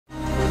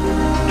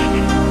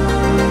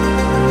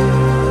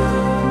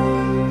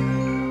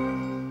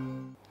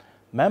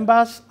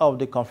Members of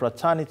the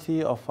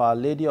Confraternity of Our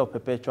Lady of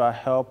Perpetual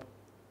Help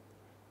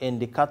in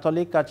the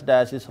Catholic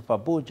Archdiocese of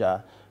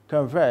Abuja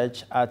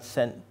converged at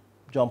St.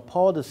 John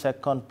Paul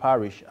II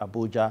Parish,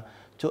 Abuja,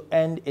 to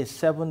end a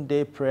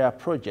 7-day prayer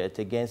project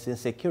against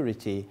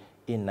insecurity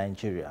in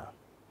Nigeria.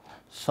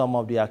 Some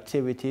of the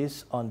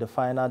activities on the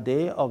final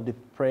day of the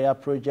prayer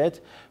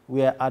project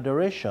were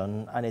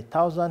adoration and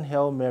 1,000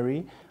 Hail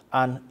Mary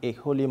and a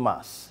Holy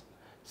Mass.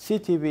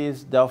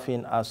 CTV's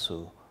Delphine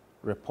Asu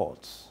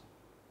reports.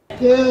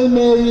 Hail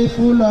Mary,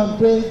 full of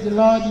grace, the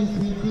Lord is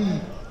with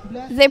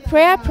thee. The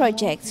prayer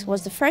project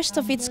was the first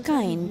of its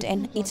kind,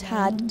 and it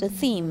had the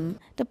theme,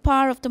 "The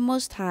power of the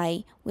Most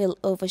High will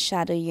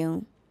overshadow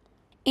you."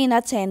 In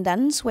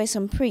attendance were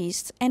some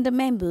priests and the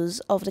members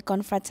of the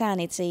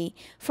Confraternity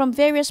from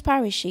various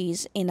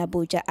parishes in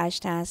Abuja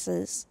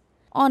Archdiocese.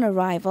 On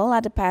arrival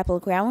at the papal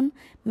ground,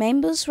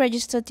 members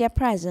registered their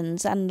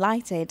presence and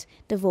lighted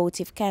the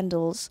votive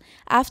candles,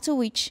 after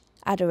which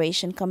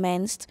adoration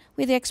commenced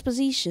with the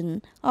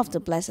exposition of the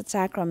Blessed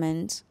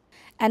Sacrament.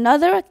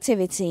 Another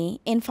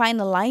activity in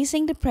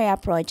finalizing the prayer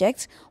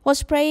project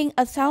was praying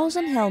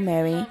 1,000 Hail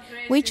Mary,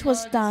 which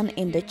was done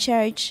in the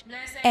church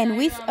and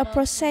with a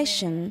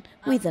procession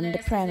within the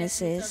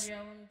premises.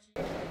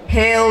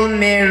 Hail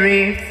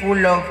Mary,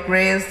 full of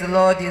grace, the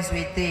Lord is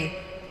with thee.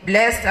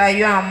 Blessed are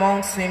you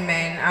amongst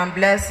women, and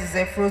blessed is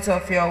the fruit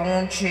of your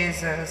womb,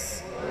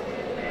 Jesus.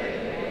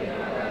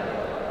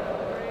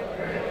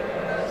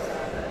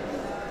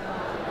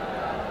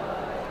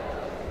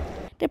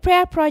 The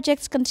prayer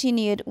project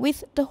continued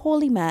with the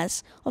Holy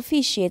Mass,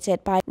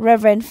 officiated by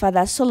Reverend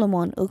Father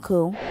Solomon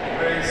Oko.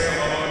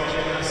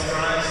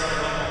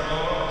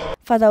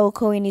 Father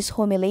Oko, in his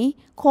homily,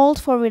 called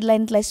for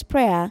relentless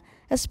prayer,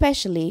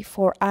 especially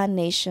for our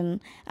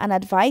nation, and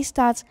advised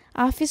that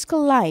our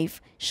physical life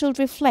should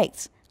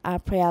reflect our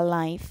prayer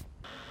life.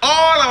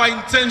 All our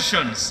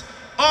intentions,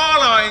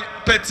 all our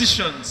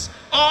petitions,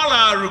 all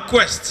our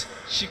requests,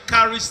 she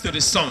carries to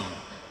the Son.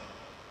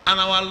 And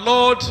our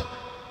Lord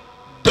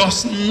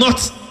does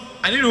not,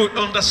 I need to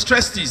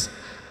understress this,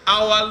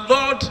 our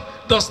Lord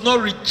does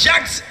not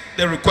reject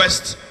the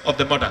request of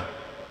the mother,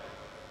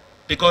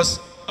 because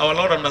our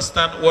Lord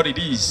understands what it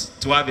is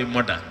to have a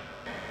mother.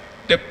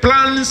 The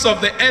plans of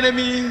the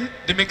enemy,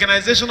 the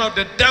mechanization of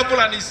the devil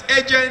and his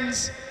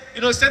agents,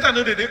 Satan,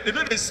 they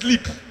know they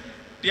sleep.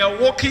 They are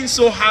working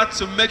so hard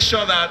to make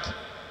sure that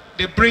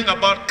they bring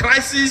about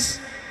crisis,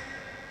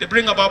 they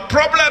bring about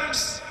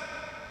problems,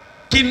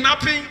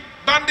 kidnapping,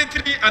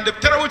 banditry, and the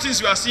terrible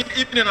things we are seeing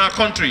even in our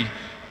country.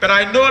 But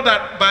I know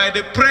that by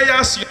the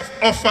prayers you have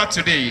offered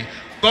today,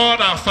 God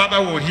our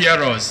Father will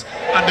hear us,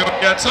 and there will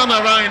be a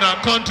turnaround in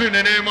our country in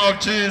the name of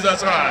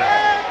Jesus Christ.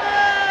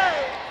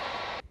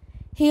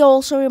 He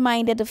also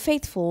reminded the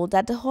faithful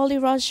that the Holy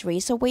Rosary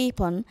is a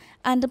weapon,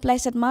 and the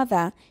Blessed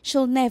Mother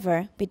shall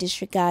never be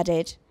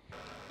disregarded.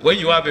 When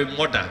you have a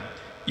mother,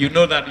 you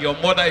know that your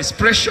mother is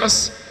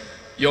precious,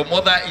 your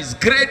mother is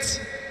great,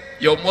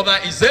 your mother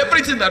is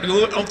everything that you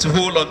want to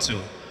hold on to.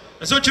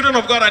 And so, children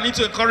of God, I need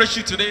to encourage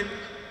you today.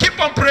 Keep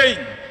on praying.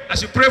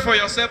 As you pray for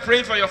yourself,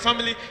 pray for your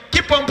family.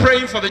 Keep on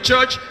praying for the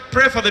church.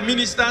 Pray for the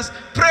ministers.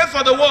 Pray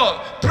for the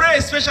world. Pray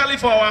especially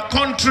for our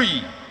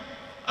country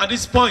at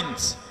this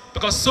point.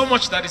 Because so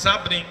much that is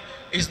happening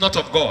is not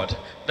of God.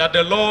 That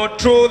the Lord,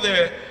 through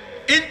the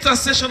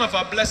intercession of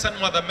our Blessed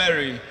Mother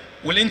Mary,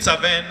 will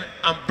intervene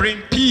and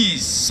bring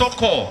peace,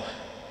 succor,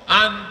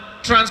 and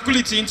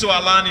tranquility into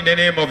our land in the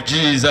name of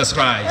Jesus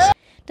Christ.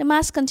 The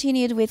Mass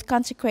continued with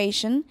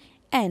consecration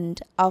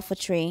and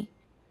offertory.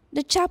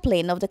 The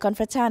chaplain of the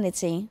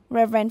Confraternity,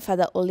 Reverend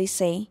Father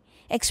Olise,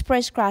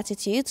 expressed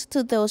gratitude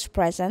to those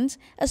present,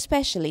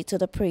 especially to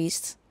the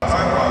priests.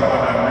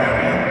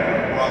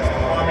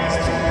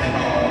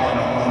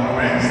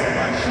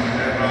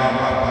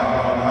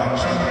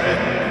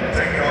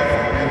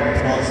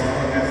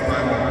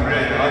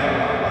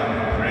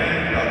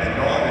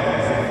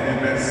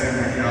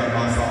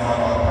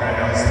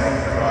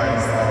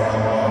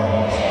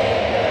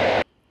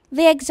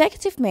 The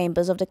executive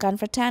members of the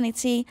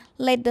Confraternity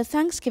led the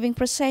Thanksgiving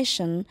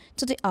procession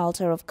to the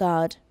altar of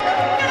God.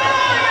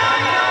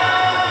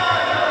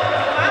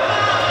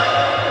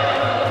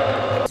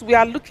 We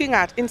are looking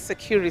at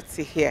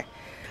insecurity here,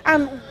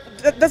 and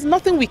there's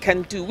nothing we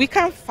can do. We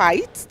can't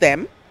fight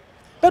them,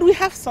 but we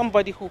have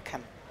somebody who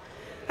can.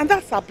 And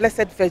that's our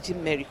Blessed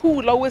Virgin Mary, who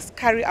will always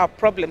carry our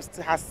problems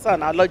to her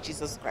Son, our Lord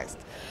Jesus Christ.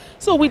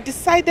 So we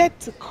decided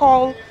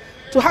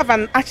to have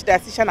an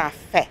archdiocesan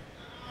affair,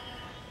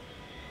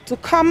 to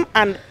come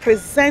and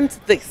present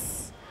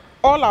this,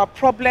 all our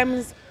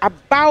problems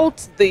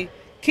about the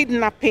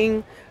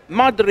kidnapping,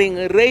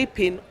 murdering,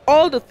 raping,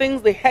 all the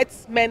things the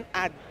headsmen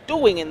are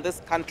doing in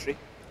this country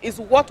is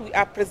what we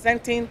are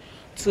presenting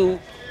to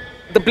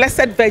the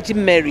Blessed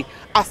Virgin Mary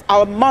as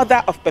our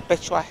Mother of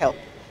Perpetual Help.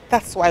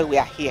 That's why we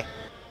are here.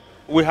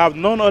 We have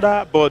none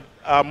other but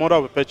our Mother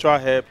of Perpetual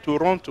Help to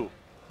run to,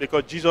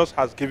 because Jesus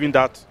has given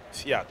that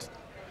fiat.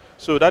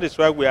 So that is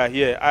why we are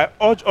here. I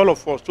urge all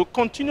of us to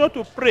continue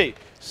to pray,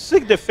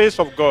 seek the face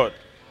of God,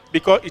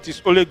 because it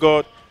is only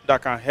God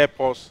that can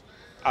help us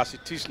as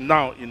it is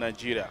now in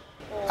Nigeria.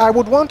 I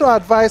would want to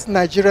advise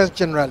Nigerians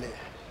generally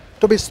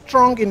to be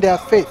strong in their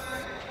faith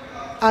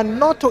and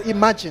not to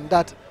imagine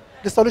that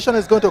the solution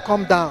is going to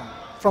come down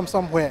from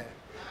somewhere.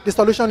 The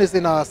solution is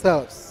in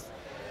ourselves.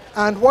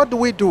 And what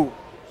do?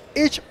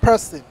 Each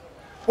person,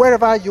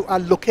 wherever you are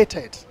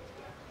located,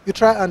 you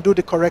try and do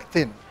the correct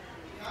thing.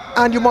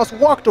 And you must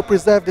work to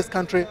preserve this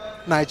country,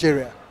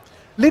 Nigeria.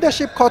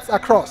 Leadership cuts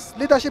across.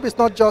 Leadership is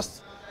not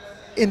just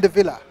in the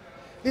villa.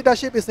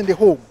 Leadership is in the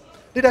home.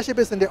 Leadership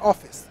is in the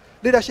office.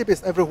 Leadership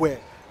is everywhere.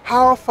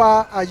 How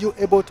far are you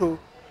able to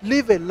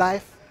live a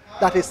life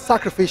that is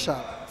sacrificial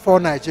for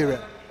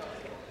Nigeria?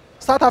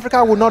 South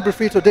Africa would not be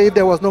free today if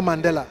there was no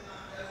Mandela.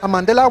 And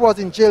Mandela was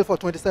in jail for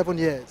 27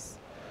 years.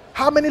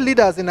 How many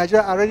leaders in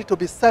Nigeria are ready to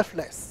be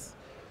selfless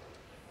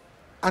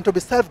and to be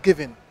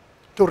self-giving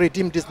to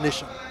redeem this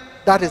nation?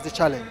 That is the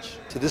challenge.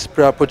 So this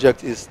prayer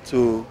project is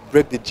to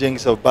break the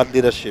jinx of bad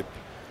leadership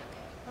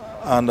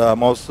and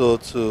also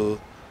to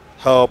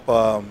help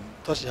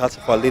touch the hearts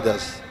of our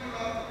leaders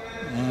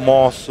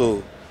more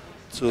so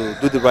to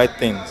do the right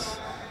things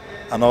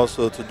and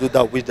also to do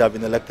that which they have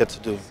been elected to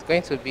do. It's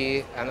going to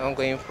be an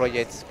ongoing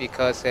project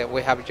because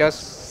we have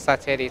just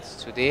started it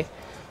today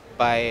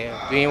by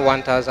doing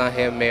 1,000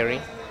 Hail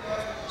Mary.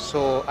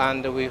 So,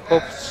 and we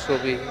hope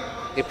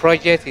the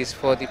project is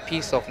for the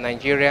peace of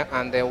Nigeria,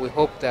 and we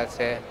hope that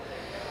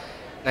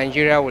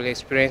Nigeria will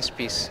experience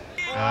peace.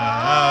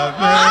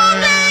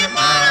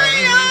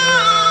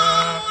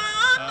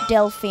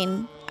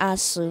 Delphine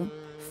Asu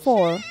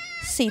for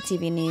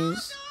CTV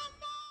News.